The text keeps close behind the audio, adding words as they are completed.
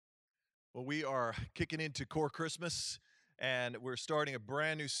Well, we are kicking into Core Christmas and we're starting a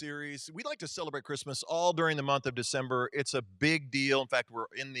brand new series. We like to celebrate Christmas all during the month of December. It's a big deal. In fact, we're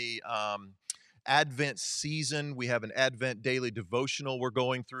in the Advent season. We have an Advent daily devotional we're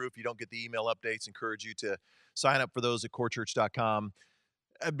going through. If you don't get the email updates, encourage you to sign up for those at corechurch.com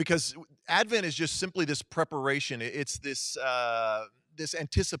because Advent is just simply this preparation. It's this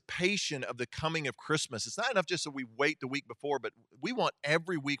anticipation of the coming of Christmas. It's not enough just that we wait the week before, but we want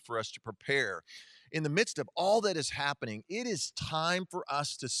every week for us to prepare. In the midst of all that is happening, it is time for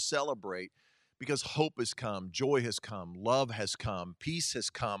us to celebrate because hope has come, joy has come, love has come, peace has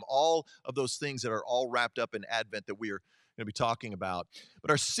come, all of those things that are all wrapped up in Advent that we are going to be talking about. But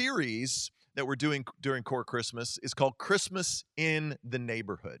our series that we're doing during Core Christmas is called Christmas in the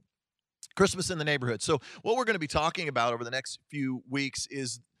Neighborhood. Christmas in the Neighborhood. So, what we're going to be talking about over the next few weeks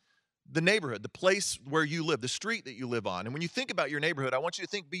is the neighborhood, the place where you live, the street that you live on. And when you think about your neighborhood, I want you to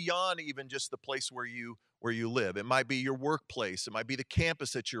think beyond even just the place where you live. It might be your workplace, it might be the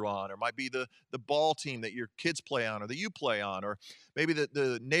campus that you're on, or it might be the ball team that your kids play on or that you play on, or maybe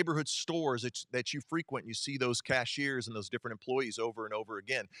the neighborhood stores that you frequent. You see those cashiers and those different employees over and over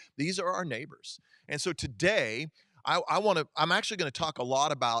again. These are our neighbors. And so today, I'm actually going to talk a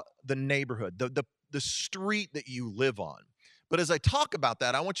lot about the neighborhood, the street that you live on. But as I talk about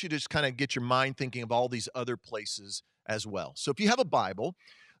that, I want you to just kind of get your mind thinking of all these other places as well. So if you have a Bible,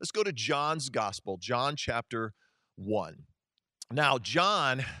 let's go to John's Gospel, John chapter 1. Now,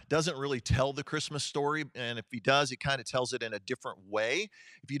 John doesn't really tell the Christmas story, and if he does, he kind of tells it in a different way.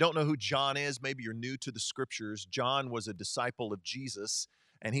 If you don't know who John is, maybe you're new to the scriptures. John was a disciple of Jesus,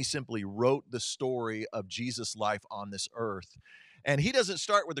 and he simply wrote the story of Jesus' life on this earth. And he doesn't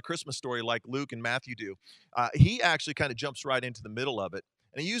start with the Christmas story like Luke and Matthew do. He actually kind of jumps right into the middle of it,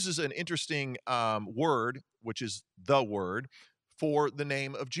 and he uses an interesting word, which is the word, for the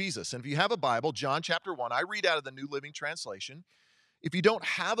name of Jesus. And if you have a Bible, John chapter 1, I read out of the New Living Translation. If you don't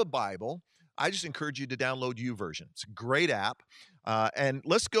have a Bible, I just encourage you to download YouVersion. It's a great app. And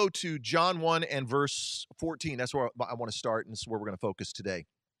let's go to John 1 and verse 14. That's where I want to start, and this is where we're going to focus today.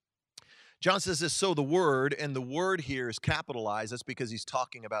 John says this, so the Word, and the Word here is capitalized. That's because he's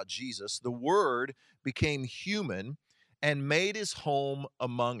talking about Jesus. The Word became human and made his home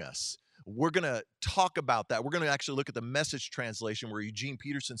among us. We're going to talk about that. We're going to actually look at the Message translation where Eugene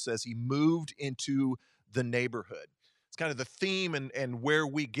Peterson says he moved into the neighborhood. It's kind of the theme and where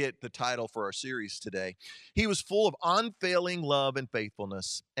we get the title for our series today. He was full of unfailing love and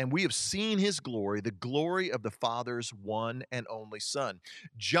faithfulness, and we have seen his glory, the glory of the Father's one and only Son.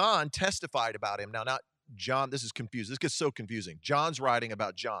 John testified about him. Now, not John, this is confusing. This gets so confusing. John's writing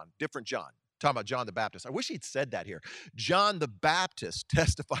about John, different John. Talking about John the Baptist. I wish he'd said that here. John the Baptist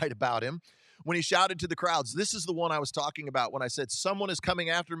testified about him when he shouted to the crowds, this is the one I was talking about when I said, someone is coming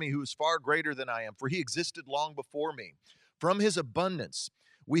after me who is far greater than I am, for he existed long before me. From his abundance,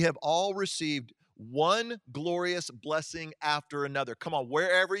 we have all received one glorious blessing after another. Come on,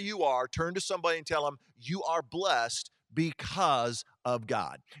 wherever you are, turn to somebody and tell them, you are blessed because of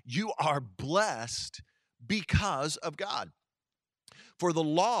God. You are blessed because of God. For the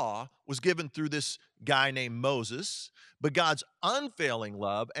law was given through this guy named Moses, but God's unfailing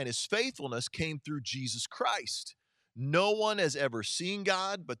love and his faithfulness came through Jesus Christ. No one has ever seen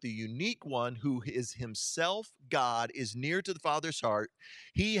God, but the unique one who is himself God is near to the Father's heart.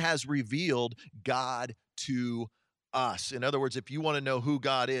 He has revealed God to us. In other words, if you want to know who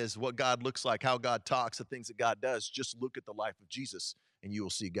God is, what God looks like, how God talks, the things that God does, just look at the life of Jesus and you will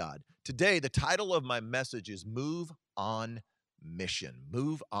see God. Today, the title of my message is Move on Mission.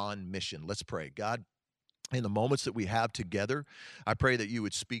 Move on mission. Let's pray. God, in the moments that we have together, I pray that you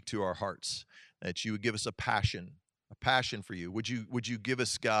would speak to our hearts, that you would give us a passion for you. Would you give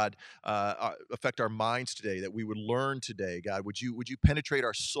us, God, affect our minds today, that we would learn today, God? Would you penetrate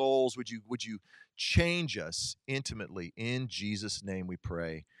our souls? Would you change us intimately? In Jesus' name we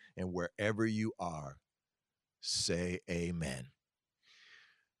pray. And wherever you are, say amen.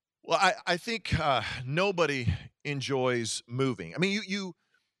 Well, I think nobody enjoys moving. I mean,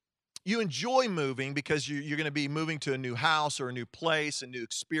 you enjoy moving because you're going to be moving to a new house or a new place, a new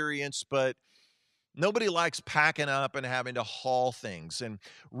experience, but nobody likes packing up and having to haul things. And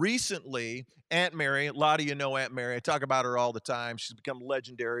recently, Aunt Mary, a lot of you know Aunt Mary. I talk about her all the time. She's become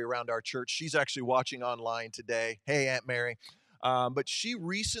legendary around our church. She's actually watching online today. Hey, Aunt Mary. But she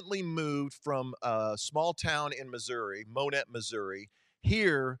recently moved from a small town in Missouri, Monette, Missouri,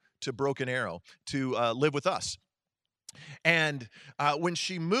 here to Broken Arrow to live with us. And when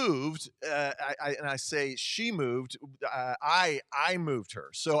she moved, and I say she moved, I moved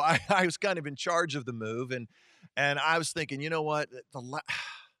her. So I was kind of in charge of the move, and I was thinking, you know what,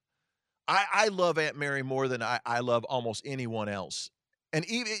 I love Aunt Mary more than I love almost anyone else. And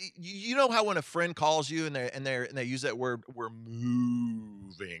even you know how when a friend calls you and they use that word, "We're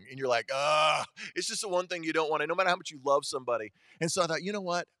moving," and you're like, "Ah," it's just the one thing you don't wanna no matter how much you love somebody. And so I thought, "You know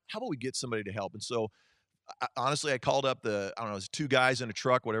what? How about we get somebody to help?" And so, honestly, I called up I don't know, it was 2 guys in a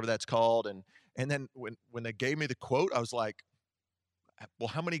truck, whatever that's called, and then when they gave me the quote, I was like, well,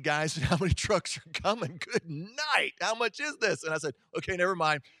 how many guys and how many trucks are coming? Good night. How much is this? And I said, okay, never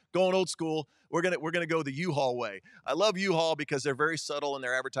mind. Going old school. We're gonna go the U-Haul way. I love U-Haul because they're very subtle in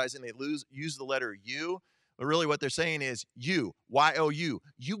their advertising. They use the letter U, but really what they're saying is you, Y-O-U.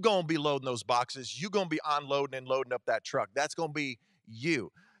 You gonna be loading those boxes. You gonna be unloading and loading up that truck. That's gonna be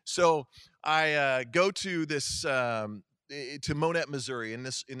you. So I go to to Monette, Missouri, in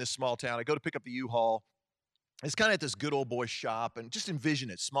this small town. I go to pick up the U-Haul. It's kinda at this good old boy shop, and just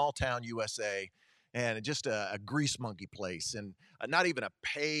envision it, small town USA, and just a grease monkey place, and, not even a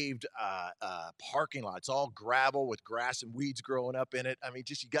paved, parking lot. It's all gravel with grass and weeds growing up in it. I mean,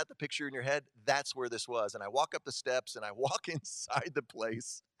 just you got the picture in your head, that's where this was, and I walk up the steps, and I walk inside the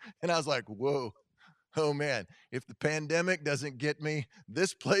place, and I was like, "Whoa. Oh, man. If the pandemic doesn't get me,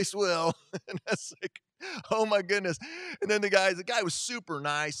 this place will." And that's like, oh my goodness. And then the guy was super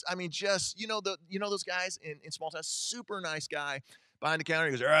nice. I mean, just those guys in small towns, super nice guy behind the counter.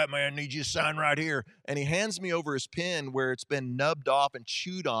 He goes, "All right, man, I need you to sign right here." And he hands me over his pen where it's been nubbed off and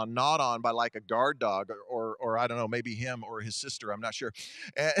chewed on, gnawed on by like a guard dog or I don't know, maybe him or his sister. I'm not sure.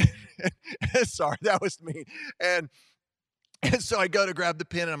 And, sorry, that was me. And and so I go to grab the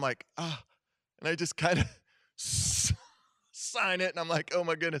pen and I'm like, ah, and I just kind of sign it, and I'm like, "Oh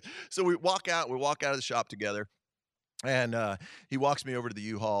my goodness." So we walk out of the shop together, and, he walks me over to the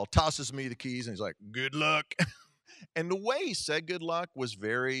U-Haul, tosses me the keys, and he's like, "Good luck." And the way he said good luck was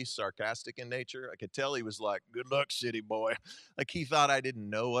very sarcastic in nature. I could tell he was like, "Good luck, city boy." Like, he thought I didn't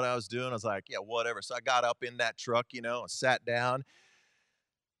know what I was doing. I was like, "Yeah, whatever." So I got up in that truck, and sat down,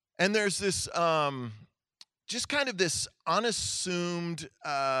 and there's this, just kind of this unassumed,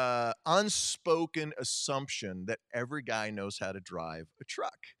 unspoken assumption that every guy knows how to drive a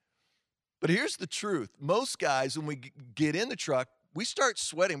truck. But here's the truth. Most guys, when we get in the truck, we start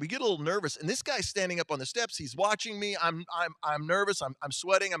sweating. We get a little nervous. And this guy's standing up on the steps. He's watching me. I'm nervous. I'm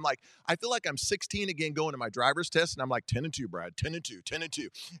sweating. I'm like, I feel like I'm 16 again going to my driver's test. And I'm like, 10 and 2, Brad, 10 and 2, 10 and 2.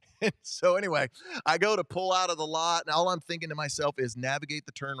 And so anyway, I go to pull out of the lot. And all I'm thinking to myself is navigate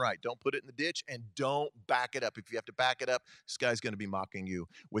the turn right. Don't put it in the ditch and don't back it up. If you have to back it up, this guy's going to be mocking you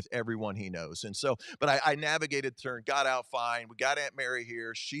with everyone he knows. And so, but I navigated the turn, got out fine. We got Aunt Mary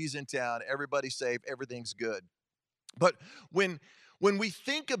here. She's in town. Everybody's safe. Everything's good. But when when we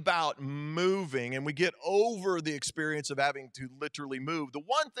think about moving and we get over the experience of having to literally move, the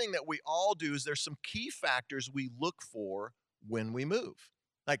one thing that we all do is there's some key factors we look for when we move.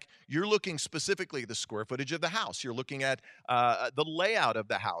 Like you're looking specifically at the square footage of the house. You're looking at the layout of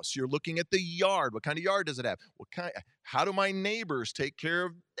the house. You're looking at the yard. What kind of yard does it have? How do my neighbors take care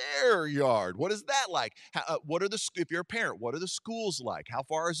of their yard? What is that like? What are if you're a parent, what are the schools like? How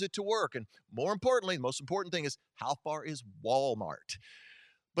far is it to work? And more importantly, the most important thing is how far is Walmart?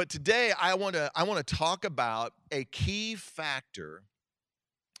 But today I want to talk about a key factor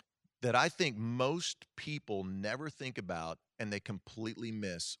that I think most people never think about and they completely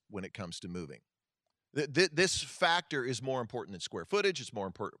miss when it comes to moving. This factor is more important than square footage. It's more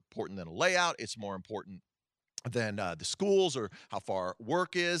important than a layout. It's more important than the schools or how far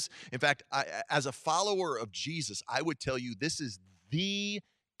work is. In fact, as a follower of Jesus, I would tell you this is the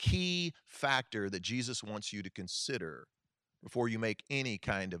key factor that Jesus wants you to consider before you make any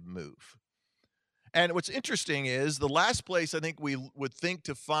kind of move. And what's interesting is the last place I think we would think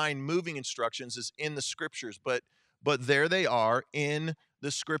to find moving instructions is in the scriptures, but there they are in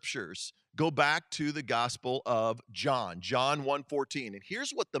the scriptures. Go back to the Gospel of John, John 1:14. And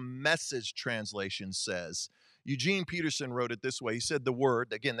here's what the Message translation says. Eugene Peterson wrote it this way. He said the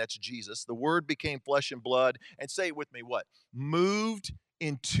word, again that's Jesus, the word became flesh and blood, and say it with me, what? Moved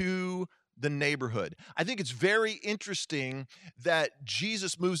into the neighborhood. I think it's very interesting that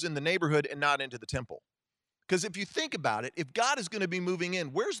Jesus moves in the neighborhood and not into the temple. Because if you think about it, if God is going to be moving in,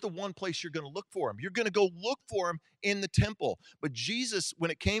 where's the one place you're going to look for him? You're going to go look for him in the temple. But Jesus,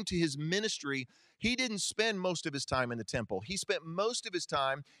 when it came to his ministry, he didn't spend most of his time in the temple. He spent most of his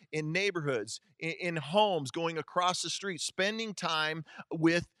time in neighborhoods, in homes, going across the street, spending time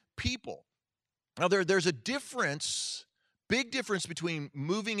with people. Now, there's a difference, big difference between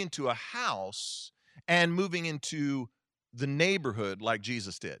moving into a house and moving into the neighborhood like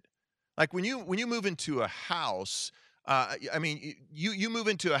Jesus did. Like when you move into a house, I mean, you move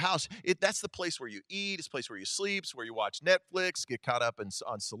into a house. That's the place where you eat. It's the place where you sleep. It's where you watch Netflix. Get caught up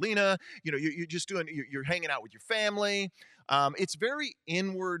on Selena. You know, you're just doing. You're hanging out with your family. It's very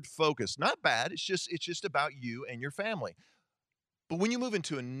inward focused. Not bad. It's just about you and your family. But when you move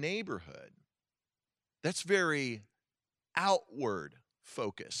into a neighborhood, that's very outward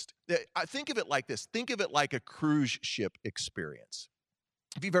focused. I think of it like this. Think of it like a cruise ship experience.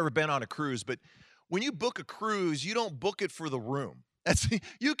 If you've ever been on a cruise, but when you book a cruise, you don't book it for the room. That's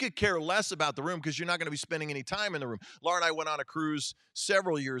you could care less about the room because you're not going to be spending any time in the room. Laura and I went on a cruise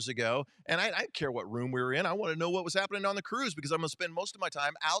several years ago, and I didn't care what room we were in. I want to know what was happening on the cruise because I'm going to spend most of my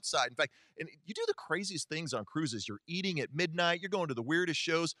time outside. In fact, and you do the craziest things on cruises. You're eating at midnight. You're going to the weirdest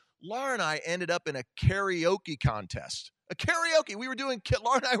shows. Laura and I ended up in a karaoke contest. A karaoke.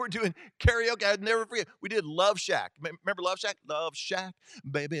 Laura and I were doing karaoke. I'd never forget. We did Love Shack. Remember Love Shack? Love Shack,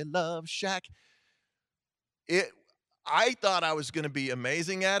 baby, Love Shack. It. I thought I was going to be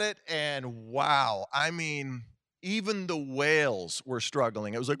amazing at it, and wow! I mean, even the whales were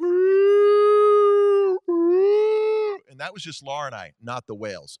struggling. It was like, and that was just Laura and I, not the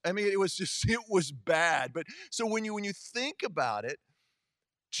whales. I mean, it was bad. But so when you think about it,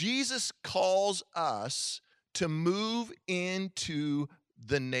 Jesus calls us to move into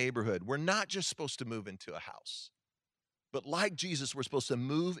the neighborhood. We're not just supposed to move into a house. But like Jesus, we're supposed to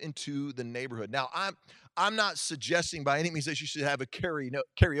move into the neighborhood. Now, I'm not suggesting by any means that you should have a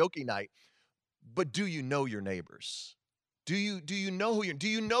karaoke night, but do you know your neighbors? Do you know do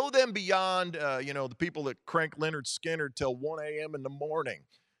you know them beyond the people that crank Leonard Skinner till 1 a.m. in the morning?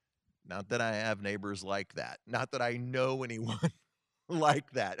 Not that I have neighbors like that. Not that I know anyone like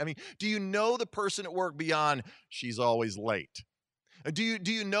that. I mean, do you know the person at work beyond she's always late? Do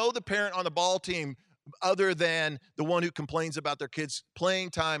you know the parent on the ball team other than the one who complains about their kids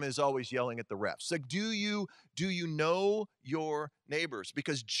playing time and is always yelling at the refs? Like, do you know your neighbors?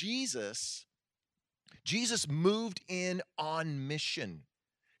 Because Jesus moved in on mission.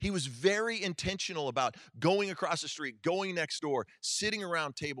 He was very intentional about going across the street, going next door, sitting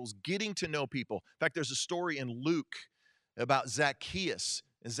around tables, getting to know people. In fact, there's a story in Luke about Zacchaeus.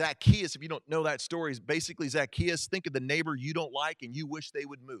 And Zacchaeus, if you don't know that story, is basically Zacchaeus. Think of the neighbor you don't like and you wish they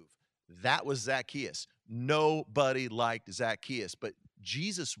would move. That was Zacchaeus. Nobody liked Zacchaeus, but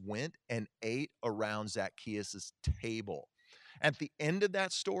Jesus went and ate around Zacchaeus' table. At the end of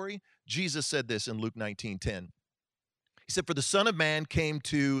that story, Jesus said this in Luke 19:10. He said, "For the Son of Man came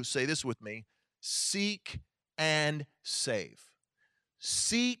to," say this with me, "seek and save."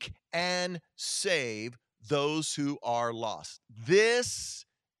 Seek and save those who are lost. This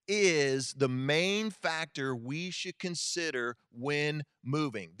is the main factor we should consider when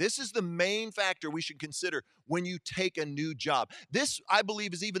moving. This is the main factor we should consider when you take a new job. This, I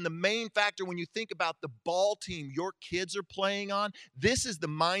believe, is even the main factor when you think about the ball team your kids are playing on. This is the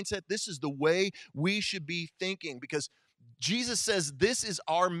mindset, this is the way we should be thinking because Jesus says this is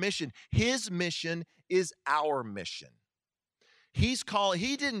our mission. His mission is our mission. He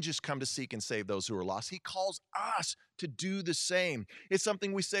didn't just come to seek and save those who are lost. He calls us to do the same. It's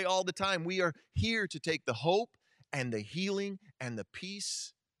something we say all the time. We are here to take the hope and the healing and the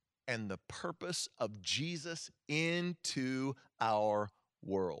peace and the purpose of Jesus into our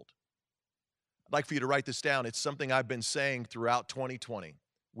world. I'd like for you to write this down. It's something I've been saying throughout 2020.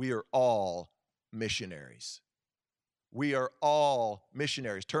 We are all missionaries. We are all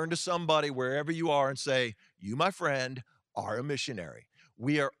missionaries. Turn to somebody wherever you are and say, "You, my friend, are a missionary."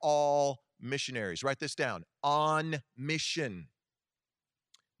 We are all missionaries. Write this down. On mission.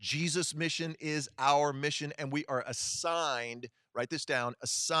 Jesus' mission is our mission, and we are assigned, write this down,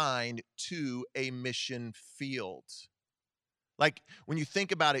 assigned to a mission field. Like when you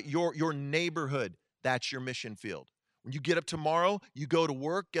think about it, your neighborhood, that's your mission field. When you get up tomorrow, you go to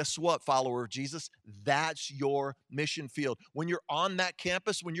work, guess what, follower of Jesus? That's your mission field. When you're on that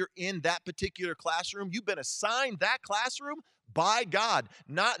campus, when you're in that particular classroom, you've been assigned that classroom by God.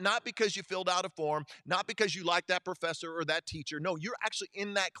 Not because you filled out a form, not because you like that professor or that teacher. No, you're actually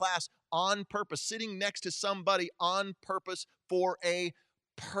in that class on purpose, sitting next to somebody on purpose for a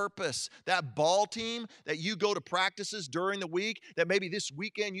purpose. That ball team that you go to practices during the week, that maybe this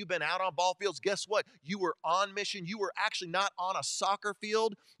weekend you've been out on ball fields, guess what? You were on mission. You were actually not on a soccer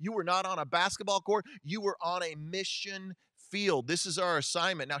field. You were not on a basketball court. You were on a mission field. This is our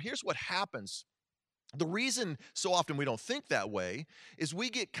assignment. Now, here's what happens. The reason so often we don't think that way is we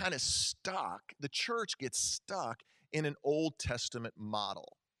get kind of stuck. The church gets stuck in an Old Testament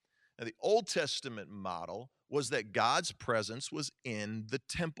model. Now, the Old Testament model was that God's presence was in the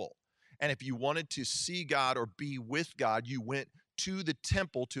temple. And if you wanted to see God or be with God, you went to the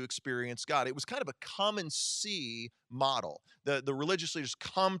temple to experience God. It was kind of a come and see model. The religious leaders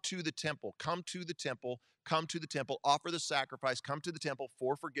come to the temple, come to the temple, come to the temple, offer the sacrifice, come to the temple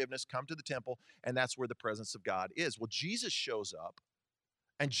for forgiveness, come to the temple, and that's where the presence of God is. Well, Jesus shows up,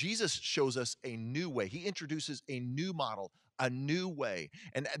 and Jesus shows us a new way. He introduces a new model, a new way.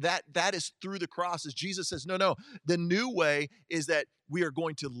 And that is through the cross. As Jesus says, no, the new way is that we are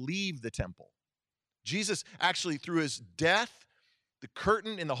going to leave the temple. Jesus actually, through his death, the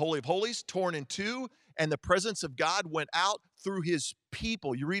curtain in the Holy of Holies torn in two, and the presence of God went out through his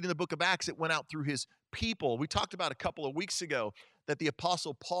people. You read in the book of Acts, it went out through his people. We talked about a couple of weeks ago that the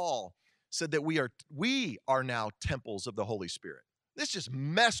Apostle Paul said that we are now temples of the Holy Spirit. This just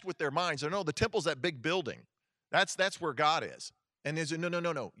messed with their minds. No, the temple's that big building. That's where God is. And they said,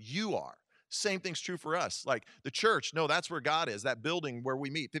 no, you are. Same thing's true for us. Like the church, no, that's where God is, that building where we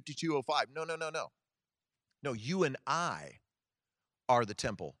meet, 5205. No. No, you and I are the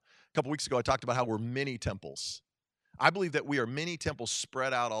temple. A couple weeks ago, I talked about how we're mini temples. I believe that we are mini temples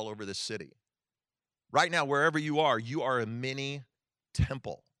spread out all over this city. Right now, wherever you are a mini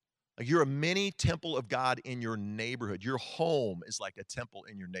temple. Like you're a mini temple of God in your neighborhood. Your home is like a temple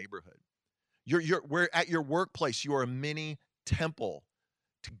in your neighborhood. We're at your workplace, you are a mini temple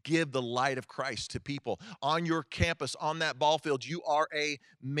to give the light of Christ to people. On your campus, on that ball field, you are a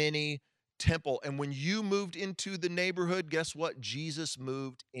mini temple. And when you moved into the neighborhood, guess what? Jesus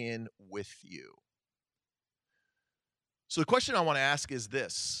moved in with you. So the question I want to ask is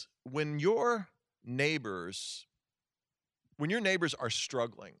this: when your neighbors are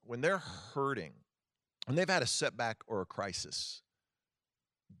struggling, when they're hurting, when they've had a setback or a crisis,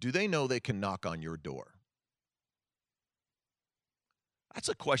 do they know they can knock on your door? That's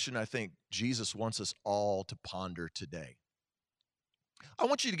a question I think Jesus wants us all to ponder today. I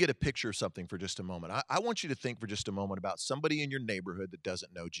want you to get a picture of something for just a moment. I want you to think for just a moment about somebody in your neighborhood that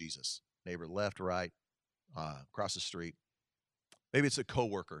doesn't know Jesus. Neighbor left, right, across the street. Maybe it's a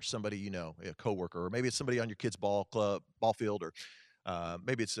coworker, somebody you know, a coworker, or maybe it's somebody on your kid's ball field, or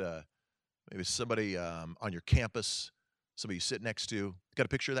maybe it's somebody on your campus, somebody you sit next to. Got a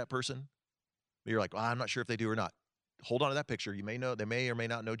picture of that person? You're like, well, I'm not sure if they do or not. Hold on to that picture. You may know, they may or may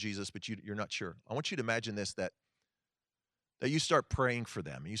not know Jesus, but you're not sure. I want you to imagine this, that you start praying for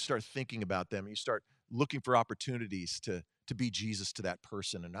them, and you start thinking about them, and you start looking for opportunities to be Jesus to that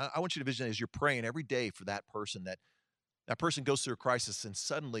person. And I want you to vision as you're praying every day for that person, that person goes through a crisis, and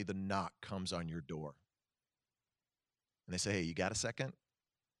suddenly the knock comes on your door. And they say, hey, you got a second?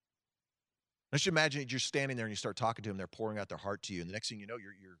 Let's imagine you're standing there and you start talking to them. They're pouring out their heart to you. And the next thing you know,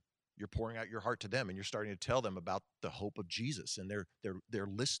 you're pouring out your heart to them, and you're starting to tell them about the hope of Jesus. And they're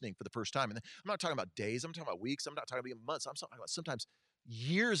listening for the first time. And I'm not talking about days. I'm talking about weeks. I'm not talking about months. I'm talking about sometimes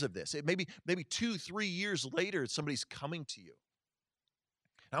years of this. It maybe 2-3 years later, somebody's coming to you.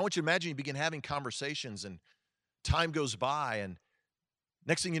 And I want you to imagine you begin having conversations, and time goes by, and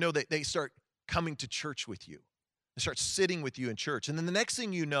next thing you know, they start coming to church with you. They start sitting with you in church. And then the next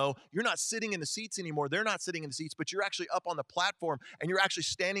thing you know, you're not sitting in the seats anymore. They're not sitting in the seats, but you're actually up on the platform, and you're actually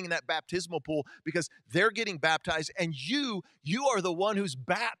standing in that baptismal pool because they're getting baptized, and you are the one who's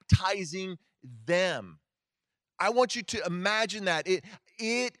baptizing them. I want you to imagine that.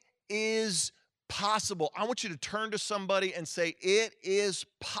 It is possible. I want you to turn to somebody and say, it is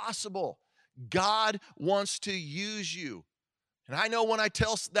possible. God wants to use you. And I know when I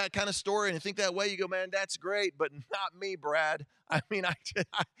tell that kind of story and think that way, you go, man, that's great, but not me, Brad. I mean, I'm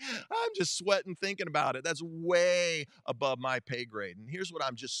just sweating thinking about it. That's way above my pay grade. And here's what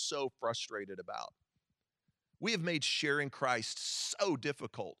I'm just so frustrated about. We have made sharing Christ so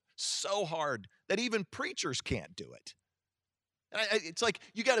difficult, so hard, that even preachers can't do it. It's like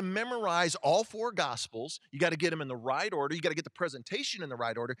you got to memorize all 4 gospels. You got to get them in the right order. You got to get the presentation in the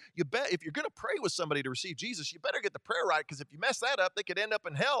right order. You bet if you're going to pray with somebody to receive Jesus, you better get the prayer right, because if you mess that up, they could end up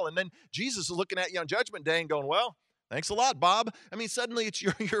in hell. And then Jesus is looking at you on Judgment Day and going, well, thanks a lot, Bob. I mean, suddenly it's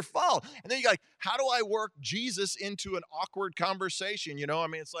your fault. And then you're like, how do I work Jesus into an awkward conversation? You know, I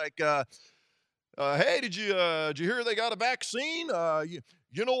mean, it's like, hey, did you hear they got a vaccine?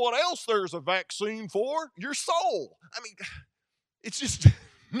 You know what else there's a vaccine for? Your soul. I mean, it's just,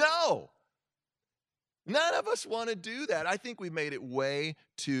 no. None of us want to do that. I think we made it way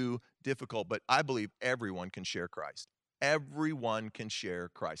too difficult, but I believe everyone can share Christ. Everyone can share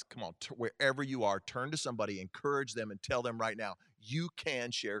Christ. Come on, wherever you are, turn to somebody, encourage them, and tell them right now, you can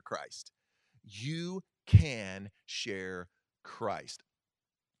share Christ. You can share Christ.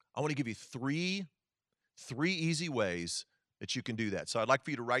 I want to give you three easy ways that you can do that. So I'd like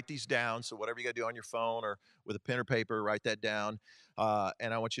for you to write these down. So whatever you got to do on your phone or with a pen or paper, write that down.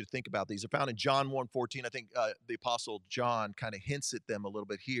 And I want you to think about these. They're found in John 1:14. I think the Apostle John kind of hints at them a little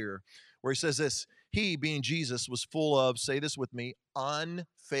bit here, where he says this: He, being Jesus, was full of, say this with me,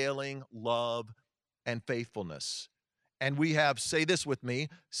 unfailing love and faithfulness. And we have, say this with me,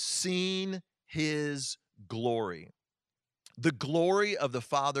 seen his glory, the glory of the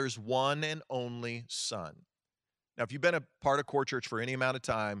Father's one and only Son. Now, if you've been a part of Core Church for any amount of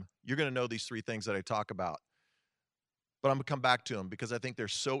time, you're going to know these three things that I talk about. But I'm going to come back to them because I think they're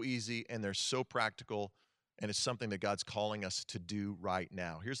so easy and they're so practical, and it's something that God's calling us to do right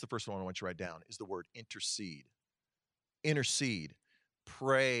now. Here's the first one I want you to write down is the word intercede. Intercede.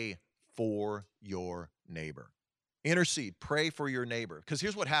 Pray for your neighbor. Intercede. Pray for your neighbor. Because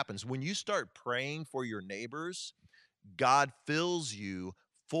here's what happens. When you start praying for your neighbors, God fills you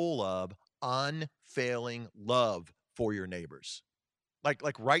full of unfailing love for your neighbors. Like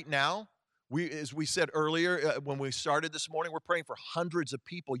right now, as we said earlier when we started this morning, we're praying for hundreds of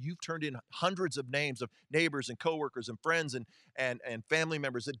people. You've turned in hundreds of names of neighbors and coworkers and friends and family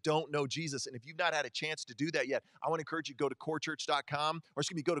members that don't know Jesus. And if you've not had a chance to do that yet, I want to encourage you to go to corechurch.com, or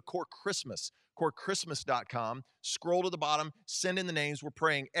excuse me, go to Core Christmas, corechristmas.com, scroll to the bottom, send in the names. We're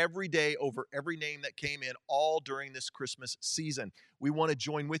praying every day over every name that came in all during this Christmas season. We want to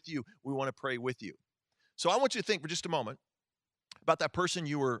join with you. We want to pray with you. So I want you to think for just a moment about that person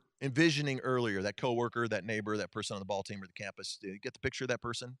you were envisioning earlier, that coworker, that neighbor, that person on the ball team or the campus. Do you get the picture of that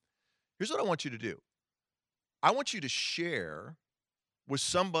person? Here's what I want you to do. I want you to share with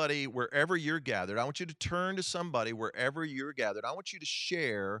somebody wherever you're gathered. I want you to turn to somebody wherever you're gathered. I want you to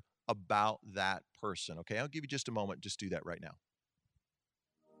share about that person, okay? I'll give you just a moment. Just do that right now.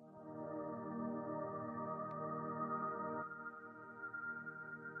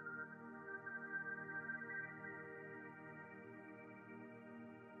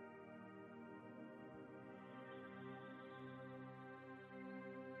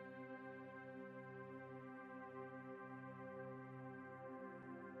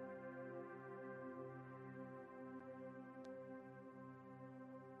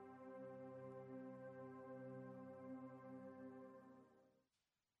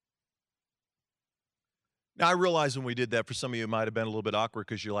 Now, I realize when we did that, for some of you, it might have been a little bit awkward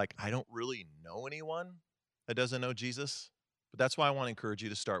because you're like, I don't really know anyone that doesn't know Jesus. But that's why I want to encourage you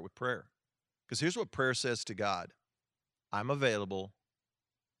to start with prayer. Because here's what prayer says to God: I'm available.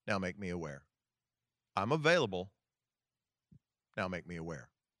 Now make me aware. I'm available. Now make me aware.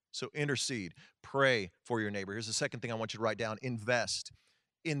 So intercede, pray for your neighbor. Here's the second thing I want you to write down: invest.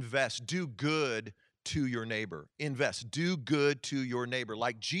 Invest. Do good to your neighbor. Invest. Do good to your neighbor.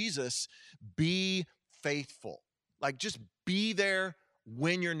 Like Jesus, be faithful. Like just be there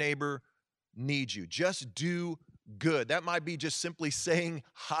when your neighbor needs you. Just do good. That might be just simply saying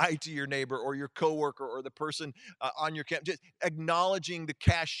hi to your neighbor or your coworker or the person on your camp, just acknowledging the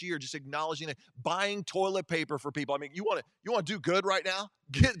cashier, just acknowledging that, buying toilet paper for people. I mean, you want to do good right now?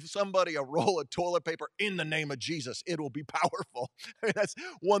 Give somebody a roll of toilet paper in the name of Jesus. It will be powerful. I mean, that's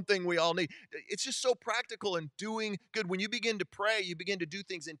one thing we all need. It's just so practical and doing good. When you begin to pray, you begin to do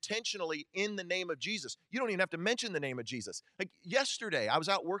things intentionally in the name of Jesus. You don't even have to mention the name of Jesus. Like yesterday, I was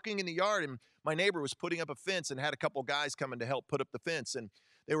out working in the yard and my neighbor was putting up a fence and had a couple guys coming to help put up the fence. And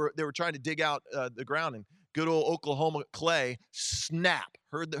they were trying to dig out the ground, and good old Oklahoma clay, snap.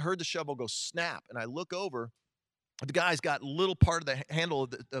 Heard the shovel go snap. And I look over, the guy's got a little part of the handle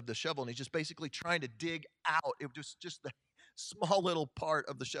of the shovel, and he's just basically trying to dig out. It was just the small little part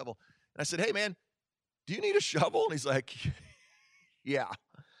of the shovel. And I said, hey, man, do you need a shovel? And he's like, yeah.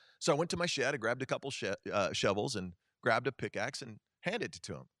 So I went to my shed. I grabbed a couple shovels and grabbed a pickaxe and handed it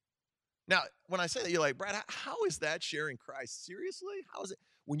to him. Now, when I say that, you're like, Brad, how is that sharing Christ? Seriously? How is it?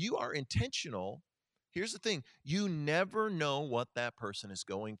 When you are intentional, here's the thing. You never know what that person is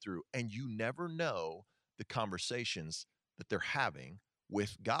going through, and you never know the conversations that they're having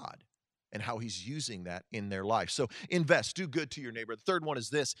with God and how he's using that in their life. So invest, do good to your neighbor. The third one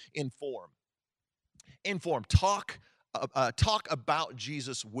is this: inform. Inform. Talk about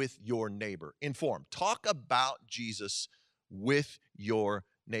Jesus with your neighbor. Inform. Talk about Jesus with your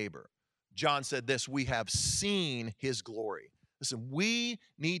neighbor. John said this: we have seen his glory. Listen, we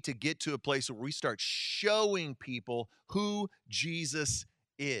need to get to a place where we start showing people who Jesus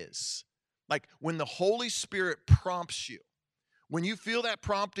is. Like when the Holy Spirit prompts you, when you feel that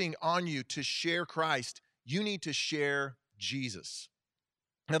prompting on you to share Christ, you need to share Jesus.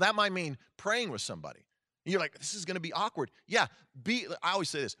 Now, that might mean praying with somebody. You're like, this is going to be awkward. Yeah, I always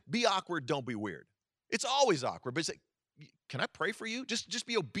say this: be awkward, don't be weird. It's always awkward, but it's like, can I pray for you? Just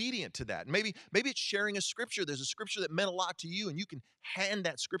be obedient to that. Maybe it's sharing a scripture. There's a scripture that meant a lot to you, and you can hand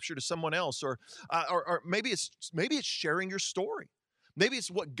that scripture to someone else. Or maybe it's sharing your story. Maybe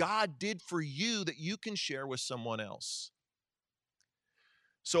it's what God did for you that you can share with someone else.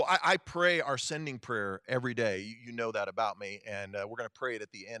 So I pray our sending prayer every day. You know that about me, and we're going to pray it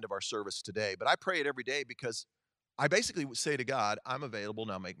at the end of our service today. But I pray it every day because I basically would say to God, I'm available,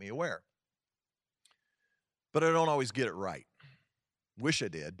 now make me aware. But I don't always get it right. Wish I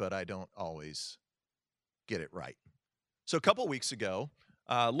did, but I don't always get it right. So a couple weeks ago,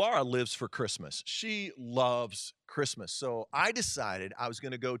 Laura lives for Christmas. She loves Christmas. So I decided I was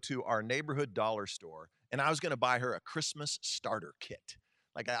going to go to our neighborhood dollar store and I was going to buy her a Christmas starter kit.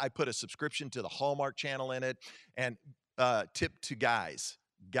 Like I put a subscription to the Hallmark channel in it, and tip to guys,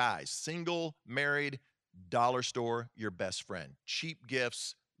 single, married, dollar store, your best friend. Cheap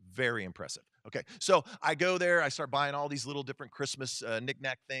gifts, very impressive. Okay, so I go there, I start buying all these little different Christmas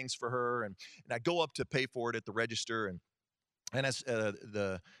knickknack things for her, and I go up to pay for it at the register, and as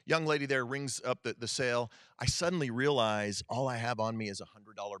the young lady there rings up the sale, I suddenly realize all I have on me is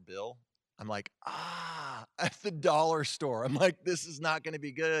 $100 bill. I'm like, at the dollar store. I'm like, this is not going to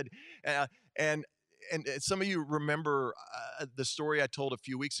be good. Uh, and and some of you remember the story I told a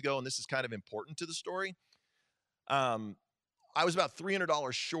few weeks ago, and this is kind of important to the story. Um, I was about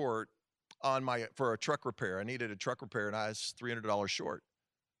 $300 short on my for a truck repair. I needed a truck repair, and I was $300 short.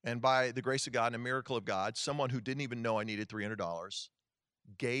 And by the grace of God and a miracle of God, someone who didn't even know I needed $300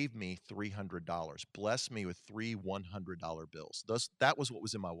 gave me $300, blessed me with three $100 bills. That was what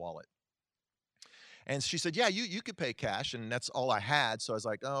was in my wallet. And she said, "Yeah, you could pay cash," and that's all I had. So I was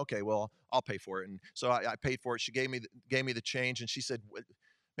like, "Oh, okay, well, I'll pay for it." And so I paid for it. She gave me the change, and she said,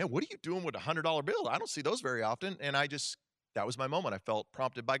 "Man, what are you doing with $100 bill? I don't see those very often." And that was my moment. I felt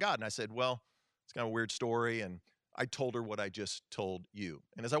prompted by God, and I said, "Well, it's kind of a weird story." And I told her what I just told you.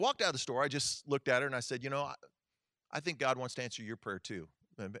 And as I walked out of the store, I just looked at her and I said, I think God wants to answer your prayer too.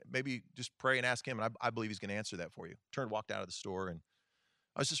 Maybe just pray and ask Him, and I believe He's going to answer that for you. Turned, walked out of the store, and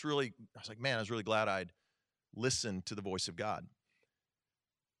I was like, man, I was really glad I'd listened to the voice of God.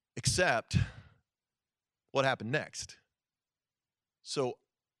 Except what happened next. So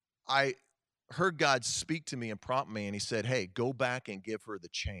I heard God speak to me and prompt me, and He said, "Hey, go back and give her the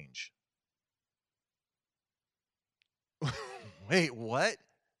change." Wait, what?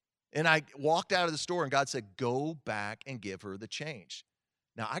 And I walked out of the store, and God said, "Go back and give her the change."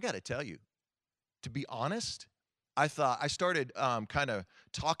 Now, I got to tell you, to be honest, I started kind of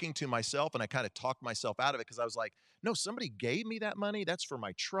talking to myself, and I kind of talked myself out of it because I was like, no, somebody gave me that money. That's for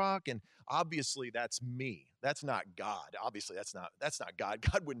my truck. And obviously that's me. That's not God. Obviously that's not God.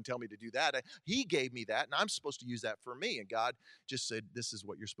 God wouldn't tell me to do that. He gave me that, and I'm supposed to use that for me. And God just said, this is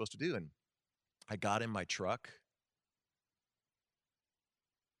what you're supposed to do. And I got in my truck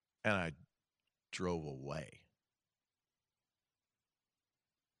and I drove away.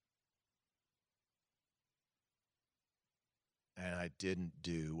 And I didn't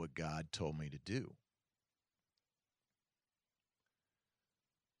do what God told me to do.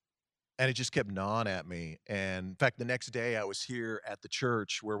 And it just kept gnawing at me. And in fact, the next day I was here at the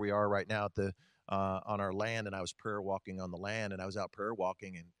church where we are right now at the on our land, and I was prayer walking on the land, and I was out prayer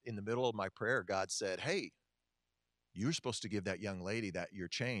walking, and in the middle of my prayer, God said, "Hey, you were supposed to give that young lady that your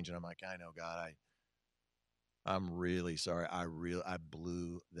change." And I'm like, "I know, God, I'm really sorry. I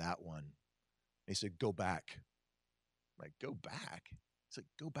blew that one." And He said, "Go back." I'm like, "Go back?" He's like,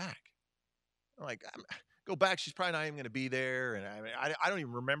 "Go back." I'm like, "Go back. She's probably not even going to be there." And I mean, I don't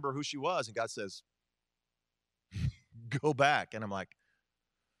even remember who she was. And God says, "Go back." And I'm like,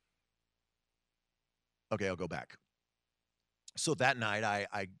 "Okay, I'll go back." So that night,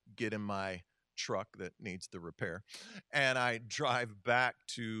 I get in my truck that needs the repair, and I drive back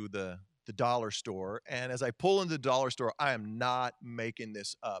to the dollar store. And as I pull into the dollar store, I am not making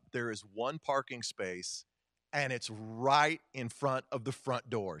this up. There is one parking space, and it's right in front of the front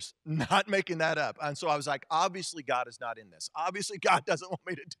doors. Not making that up. And so I was like, obviously God is not in this. Obviously God doesn't want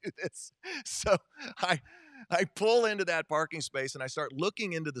me to do this. So I I pull into that parking space and I start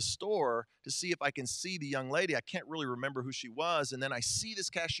looking into the store to see if I can see the young lady. I can't really remember who she was. And then I see this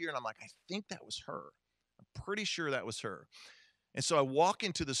cashier and I'm like, I think that was her. I'm pretty sure that was her. And so I walk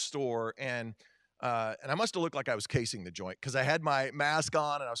into the store, and I must have looked like I was casing the joint because I had my mask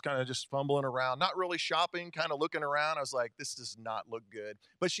on and I was kind of just fumbling around, not really shopping, kind of looking around. I was like, this does not look good.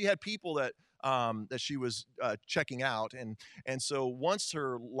 But she had people that she was checking out, and so once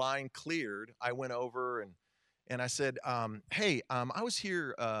her line cleared, I went over and I said, "Hey, I was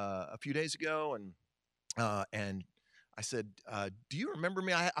here a few days ago, and I said, do you remember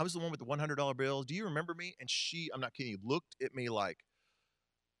me? I was the one with the $100 bills. Do you remember me? And she, I'm not kidding you, looked at me like,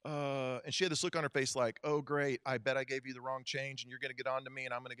 and she had this look on her face like, oh, great. I bet I gave you the wrong change and you're going to get on to me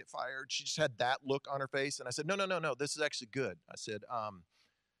and I'm going to get fired. She just had that look on her face. And I said, no, no, no, no. This is actually good. I said,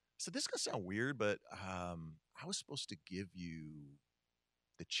 this is going to sound weird, but I was supposed to give you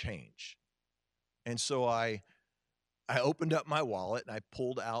the change. And so I opened up my wallet and I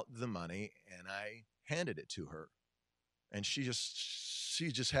pulled out the money and I handed it to her. And she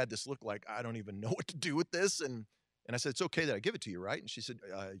just had this look like, I don't even know what to do with this. And I said, it's okay that I give it to you, right? And she said,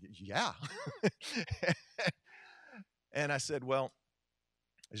 yeah. And I said, well,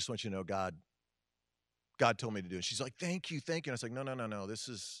 I just want you to know God told me to do it. She's like, thank you, thank you. And I was like, no, no, no, no.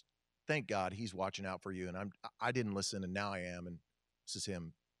 Thank God he's watching out for you. And I didn't listen and now I am. And this is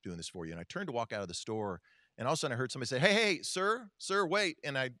him doing this for you. And I turned to walk out of the store and all of a sudden I heard somebody say, hey, hey, sir, wait.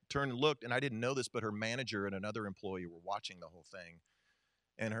 And I turned and looked and I didn't know this, but her manager and another employee were watching the whole thing.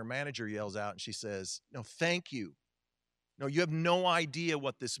 And her manager yells out and she says, no, thank you. No, you have no idea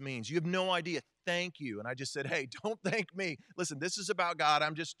what this means. You have no idea. Thank you. And I just said, hey, don't thank me. Listen, this is about God.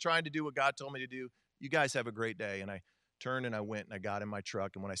 I'm just trying to do what God told me to do. You guys have a great day. And I turned and I went and I got in my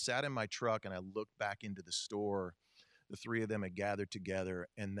truck. And when I sat in my truck and I looked back into the store, the three of them had gathered together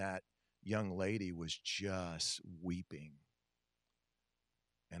and that young lady was just weeping.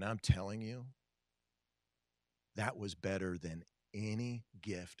 And I'm telling you, that was better than any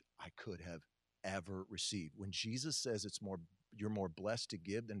gift I could have ever received. When Jesus says you're more blessed to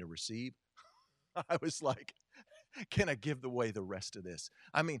give than to receive, I was like, can I give away the rest of this?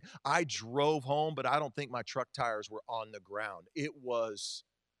 I mean, I drove home, but I don't think my truck tires were on the ground. It was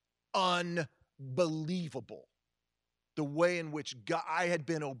unbelievable the way in which I had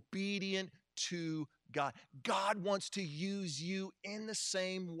been obedient to God. God wants to use you in the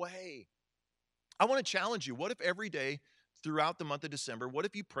same way. I want to challenge you. What if every day throughout the month of December, what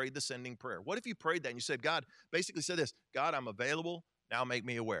if you prayed the sending prayer? What if you prayed that and you said, God, basically said this, God, I'm available. Now make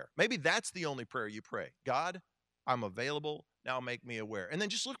me aware. Maybe that's the only prayer you pray. God, I'm available. Now make me aware. And then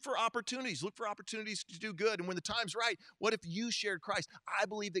just look for opportunities. Look for opportunities to do good. And when the time's right, what if you shared Christ? I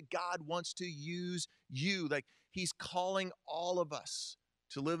believe that God wants to use you. Like he's calling all of us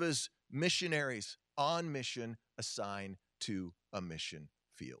to live as missionaries on mission, assigned to a mission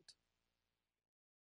field.